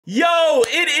Yo,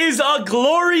 it is a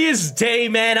glorious day,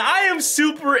 man. I am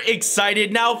super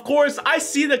excited. Now, of course, I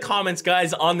see the comments,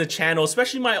 guys, on the channel,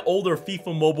 especially my older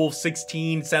FIFA Mobile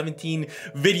 16, 17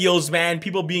 videos, man.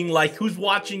 People being like, who's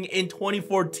watching in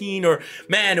 2014? Or,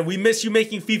 man, we miss you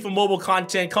making FIFA Mobile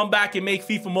content. Come back and make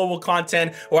FIFA Mobile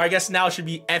content. Or I guess now it should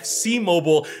be FC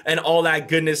Mobile and all that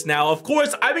goodness now. Of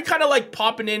course, I've been kind of like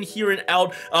popping in here and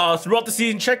out throughout the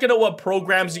season, checking out what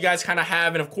programs you guys kind of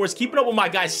have. And, of course, keeping up with my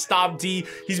guy, Stop D.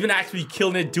 He's been actually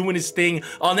killing it, doing his thing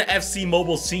on the FC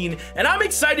Mobile scene, and I'm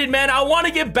excited, man. I want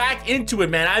to get back into it,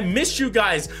 man. I miss you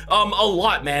guys a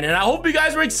lot, man, and I hope you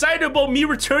guys are excited about me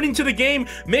returning to the game,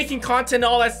 making content and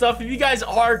all that stuff. If you guys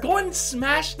are, go ahead and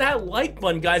smash that like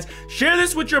button, guys. Share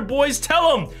this with your boys.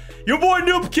 Tell them your boy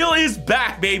Noob Kill is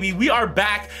back, baby. We are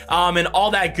back, and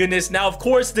all that goodness. Now, of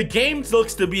course, the game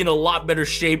looks to be in a lot better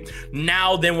shape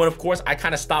now than when, of course, I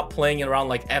kind of stopped playing it around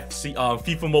like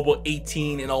FIFA Mobile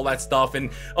 18 and all that stuff. And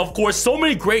of course, so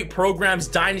many great programs,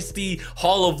 Dynasty,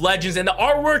 Hall of Legends, and the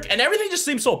artwork and everything just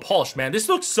seems so polished, man. This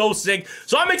looks so sick.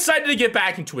 So I'm excited to get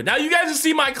back into it. Now, you guys will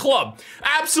see my club.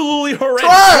 Absolutely horrendous.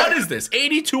 What is this?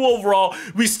 82 overall.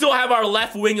 We still have our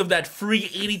left wing of that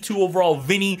free 82 overall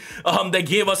Vinny that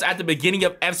gave us at the beginning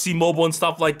of FC Mobile and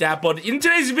stuff like that. But in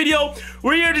today's video,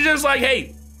 we're here to just like,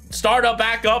 hey, start up,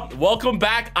 back up, welcome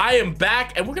back. I am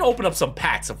back, and we're gonna open up some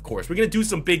packs. Of course, we're gonna do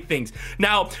some big things.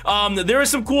 Now, there are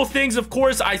some cool things. Of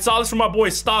course, I saw this from my boy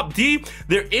Stop D.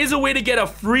 There is a way to get a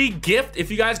free gift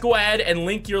if you guys go ahead and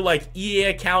link your like EA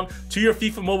account to your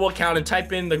FIFA Mobile account and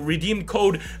type in the redeem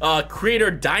code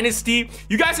Creator Dynasty.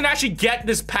 You guys can actually get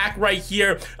this pack right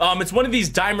here. It's one of these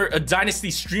Dynasty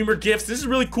streamer gifts. This is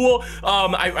really cool.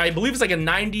 I believe it's like a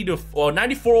 90 to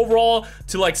 94 overall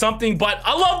to like something, but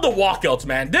I love the walkouts,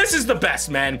 man. This is the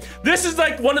best, man. This is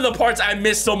like one of the parts I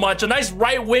miss so much. A nice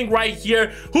right wing right here.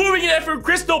 Who are we getting from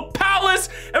Crystal Palace?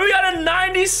 And we got a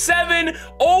 97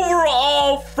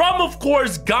 overall from, of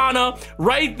course, Ghana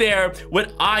right there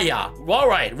with Aya. All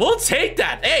right, we'll take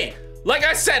that. Hey, like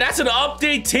I said, that's an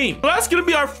update team. So that's gonna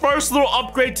be our first little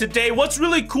upgrade today. What's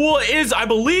really cool is I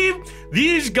believe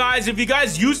these guys, if you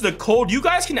guys use the code, you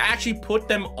guys can actually put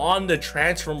them on the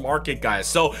transfer market, guys.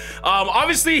 So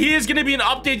obviously he is gonna be an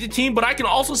updated team, but I can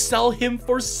also sell him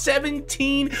for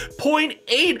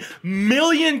 17.8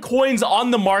 million coins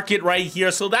on the market right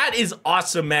here. So that is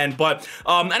awesome, man. But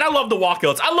and I love the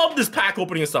walkouts. I love this pack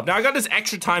opening and stuff. Now I got this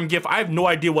extra time gift. I have no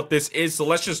idea what this is, so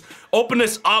let's just open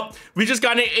this up. We just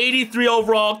got an 83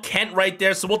 overall Kent right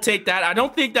there, so we'll take that. I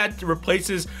don't think that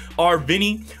replaces our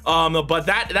Vinny, but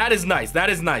that is nice.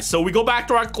 That is nice. So we go back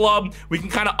to our club. We can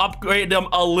kind of upgrade them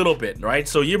a little bit, right?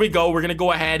 So here we go. We're gonna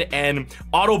go ahead and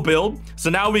auto build. So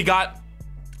now we got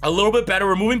a little bit better.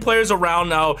 We're moving players around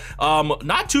now.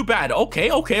 Not too bad. Okay.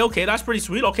 That's pretty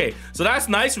sweet. Okay, so that's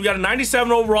nice. We got a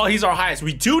 97 overall. He's our highest.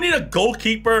 We do need a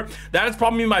goalkeeper. That is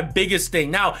probably my biggest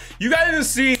thing. Now, you guys can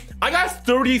see I got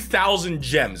 30,000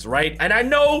 gems, right? And I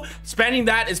know spending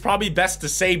that is probably best to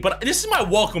say, but this is my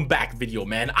welcome back video,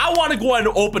 man. I want to go ahead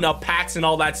and open up packs and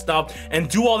all that stuff and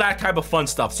do all that type of fun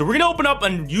stuff. So we're going to open up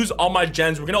and use all my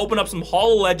gems. We're going to open up some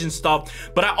Hall of Legends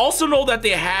stuff, but I also know that they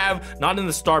have, not in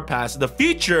the Star Pass, the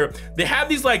feature, they have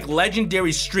these like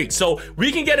legendary streaks. So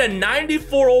we can get a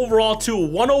 94 overall to a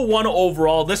 101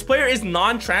 overall. This player is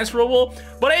non-transferable,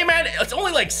 but hey, man, it's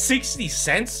only like 60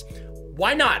 cents.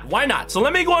 Why not? Why not? So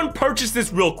let me go and purchase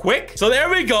this real quick. So there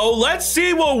we go. Let's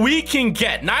see what we can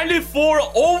get. 94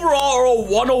 overall or a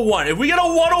 101. If we get a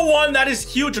 101, that is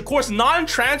huge. Of course,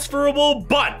 non-transferable,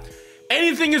 but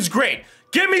anything is great.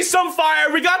 Give me some fire.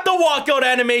 We got the walkout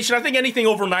animation. I think anything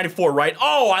over 94, right?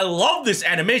 Oh, I love this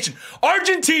animation.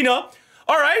 Argentina.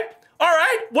 All right.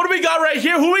 What do we got right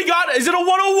here? Who we got? Is it a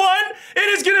 101?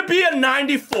 It is going to be a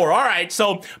 94. All right.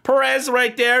 So Perez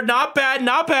right there. Not bad.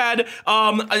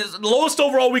 Lowest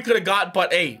overall we could have got,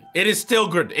 but hey, it is still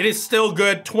good. It is still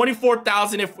good.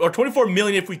 24,000 or 24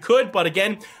 million if we could. But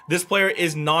again, this player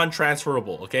is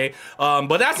non-transferable. Okay.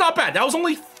 But that's not bad. That was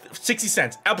only 60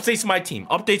 cents. Updates my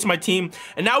team,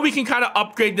 and now we can kind of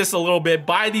upgrade this a little bit,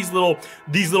 buy these little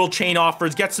chain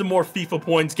offers, get some more FIFA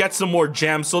points, get some more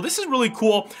gems. So this is really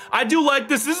cool. I do like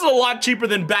this. This is a lot cheaper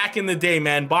than back in the day,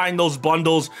 man, buying those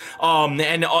bundles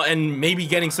and maybe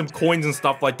getting some coins and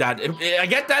stuff like that. I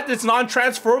get that it's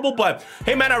non-transferable, but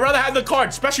hey, man, I'd rather have the card,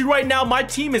 especially right now. My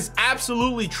team is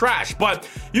absolutely trash. But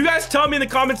you guys tell me in the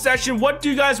comment section, what do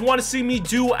you guys want to see me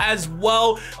do as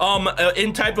well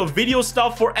in type of video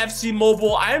stuff for FC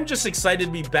Mobile. I am just excited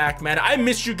to be back, man. I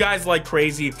missed you guys like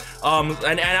crazy.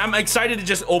 And I'm excited to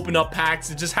just open up packs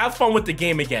and just have fun with the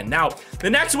game again. Now, the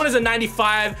next one is a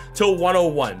 95 to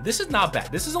 101. This is not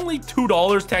bad. This is only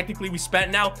 $2 technically we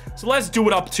spent now. So let's do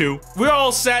it up to. We're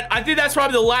all set. I think that's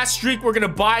probably the last streak we're gonna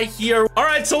buy here. All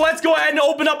right, so let's go ahead and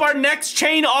open up our next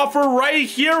chain offer right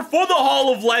here for the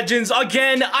Hall of Legends.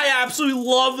 Again, I absolutely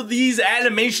love these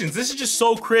animations. This is just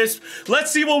so crisp.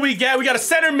 Let's see what we get. We got a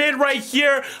center mid right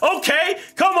here. Okay,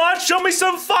 come on, show me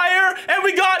some fire. And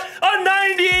we got a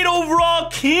 98 overall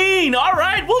Keen. All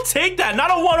right, we'll take that.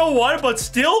 Not a 101, but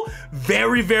still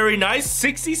very, very nice.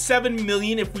 67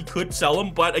 million if we could sell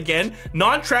them, but again,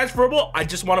 non-transferable. I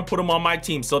just want to put them on my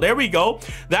team. So there we go.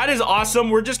 That is awesome.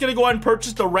 We're just gonna go ahead and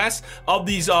purchase the rest of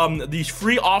these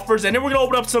free offers, and then we're gonna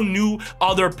open up some new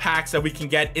other packs that we can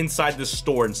get inside the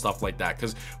store and stuff like that,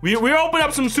 because we're opening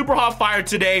up some super hot fire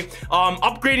today,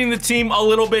 upgrading the team a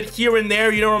little bit here and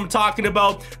there. You know what I'm talking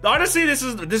about. Honestly, this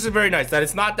is very nice that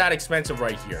it's not that expensive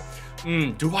right here.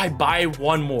 Do I buy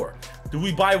one more? Do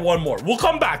we buy one more? We'll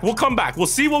come back. We'll come back. We'll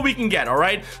see what we can get, all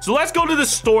right? So let's go to the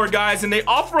store, guys, and they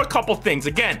offer a couple things.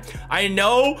 Again, I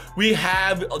know we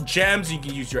have gems. You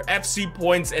can use your FC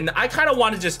points, and I kind of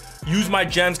want to just use my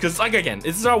gems because, like, again,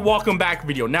 this is our welcome back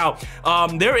video. Now,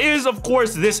 there is, of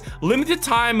course, this limited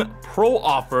time pro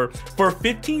offer for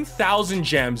 15,000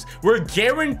 gems. We're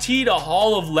guaranteed a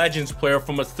Hall of Legends player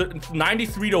from a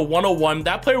 93 to 101.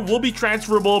 That player will be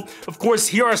transferable. Of course,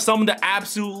 here are some of the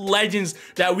absolute legends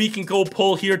that we can go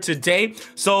pull here today.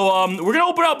 So we're gonna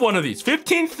open up one of these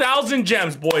 15,000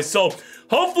 gems, boys. So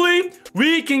hopefully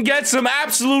we can get some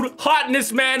absolute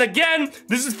hotness, man. Again,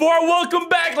 this is for our welcome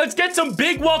back. Let's get some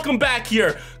big welcome back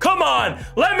here. Come on,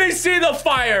 let me see the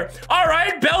fire. All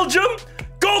right, Belgium.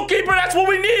 Goalkeeper, that's what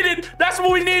we needed. That's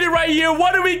what we needed right here.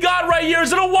 What do we got right here?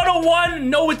 Is it a 101?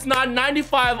 No, it's not.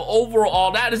 95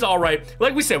 overall. That is all right.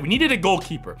 Like we said, we needed a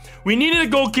goalkeeper. We needed a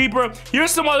goalkeeper. Here's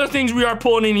some other things we are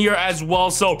pulling in here as well.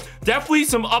 So definitely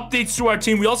some updates to our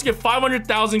team. We also get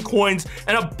 500,000 coins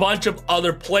and a bunch of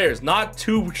other players. Not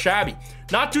too shabby.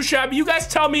 Not too shabby. You guys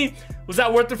tell me, was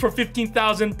that worth it for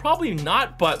 15,000? Probably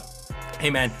not, but hey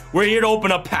man, we're here to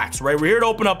open up packs, right? We're here to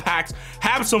open up packs,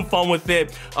 have some fun with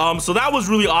it. So that was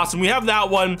really awesome. We have that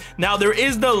one. Now there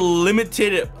is the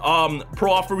limited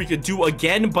pro offer we could do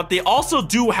again, but they also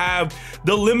do have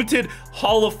the limited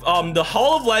Hall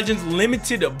of Legends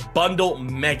limited bundle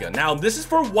mega. Now this is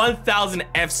for 1,000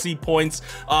 FC points.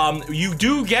 You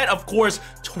do get, of course,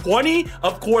 20,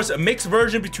 of course, a mixed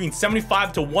version between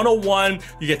 75 to 101.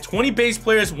 You get 20 base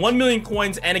players, 1 million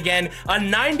coins, and again, a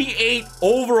 98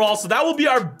 overall. So that will be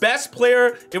our best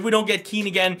player if we don't get Keen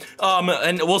again.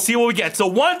 And we'll see what we get. So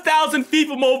 1,000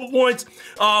 FIFA mobile points.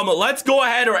 Let's go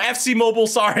ahead, or FC mobile,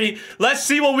 sorry. Let's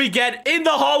see what we get in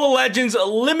the Hall of Legends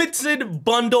limited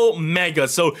bundle mega.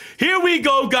 So here we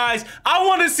go, guys. I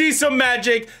want to see some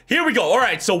magic. Here we go. All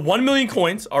right, so 1 million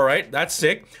coins. All right, that's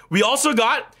sick. We also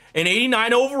got an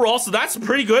 89 overall, so that's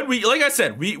pretty good. Like I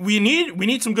said, we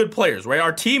need some good players, right?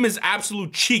 Our team is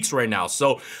absolute cheeks right now.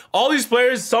 So all these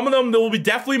players, some of them, they will be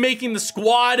definitely making the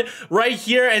squad right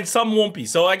here, and some won't be.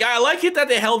 So like, I like it that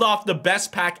they held off the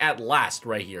best pack at last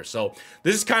right here. So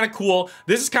this is kind of cool.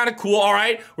 This is kind of cool. All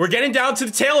right, we're getting down to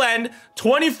the tail end.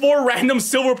 24 random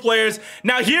silver players.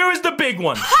 Now here is the big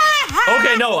one.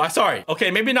 Okay, no, sorry.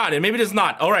 Okay, maybe not. Maybe it is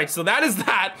not. All right, so that is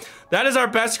that. That is our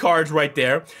best cards right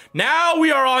there. Now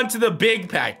we are on to the big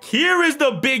pack. Here is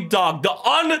the big dog, the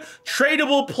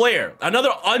untradeable player.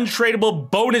 Another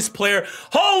untradeable bonus player.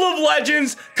 Hall of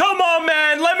Legends. Come on,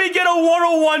 man. Let me get a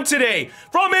 101 today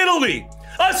from Italy.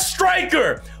 A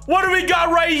striker. What do we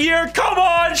got right here? Come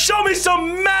on, show me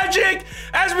some magic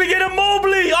as we get a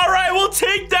Mobley. All right, we'll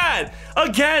take that.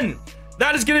 Again,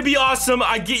 that is gonna be awesome.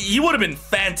 He would have been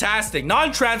fantastic.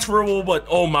 Non-transferable, but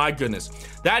oh my goodness.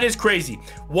 That is crazy.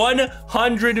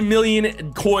 100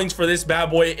 million coins for this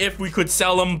bad boy if we could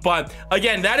sell them. But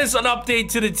again, that is an update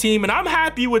to the team, and I'm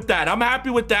happy with that. I'm happy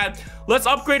with that. Let's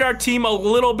upgrade our team a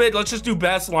little bit. Let's just do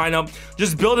best lineup.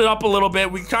 Just build it up a little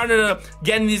bit. We kind of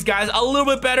getting these guys a little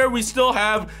bit better. We still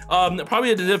have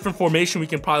probably a different formation. We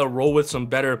can probably roll with some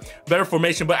better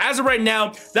formation. But as of right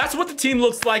now, that's what the team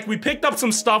looks like. We picked up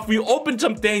some stuff. We opened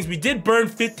some things. We did burn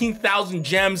 15,000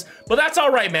 gems, but that's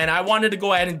all right, man. I wanted to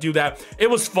go ahead and do that.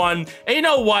 It was fun. And you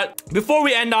know what? Before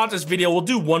we end off this video, we'll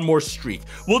do one more streak.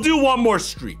 We'll do one more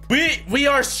streak. We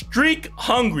are streak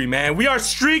hungry, man. We are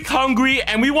streak hungry,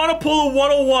 and we want to pull a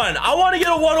 101. I want to get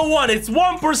a 101. It's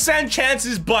 1%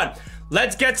 chances, but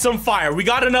let's get some fire. We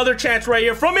got another chance right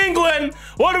here from England.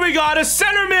 What do we got? A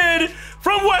center mid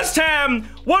from West Ham.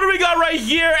 What do we got right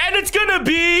here? And it's gonna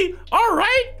be all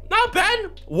right. Not bad.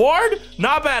 Ward,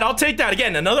 not bad. I'll take that.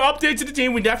 Again, another update to the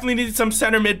team. We definitely needed some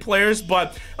center mid players,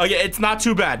 but again, it's not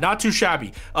too bad. Not too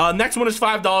shabby. Next one is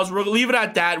 $5. We're going to leave it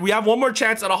at that. We have one more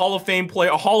chance at a Hall of Fame player,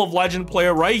 a Hall of Legend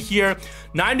player right here.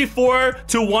 94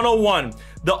 to 101.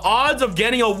 The odds of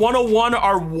getting a 101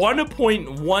 are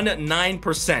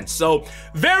 1.19%. So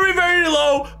very, very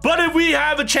low. But if we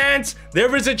have a chance,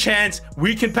 there is a chance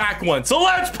we can pack one. So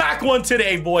let's pack one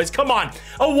today, boys. Come on.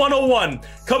 A 101.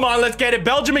 Come on, let's get it.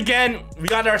 Belgium again. We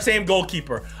got our same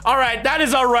goalkeeper. All right, that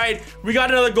is all right. We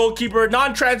got another goalkeeper,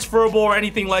 non-transferable or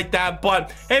anything like that.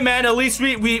 But hey, man, at least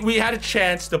we had a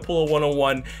chance to pull a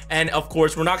 101. And of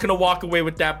course, we're not going to walk away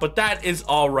with that. But that is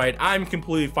all right. I'm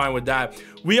completely fine with that.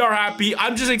 We are happy.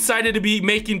 I'm just excited to be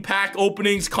making pack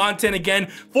openings content again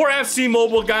for FC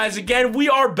Mobile, guys. Again, we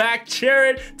are back. Share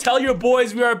it. Tell your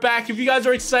boys we are back. If you guys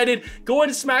are excited, go ahead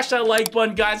and smash that like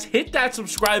button, guys. Hit that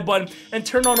subscribe button and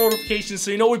turn on notifications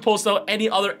so you know we post out any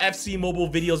other FC Mobile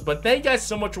videos. But thank you guys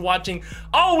so much for watching.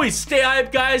 Always stay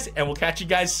hype, guys, and we'll catch you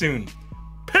guys soon.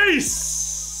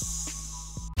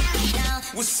 Peace.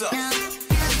 What's up?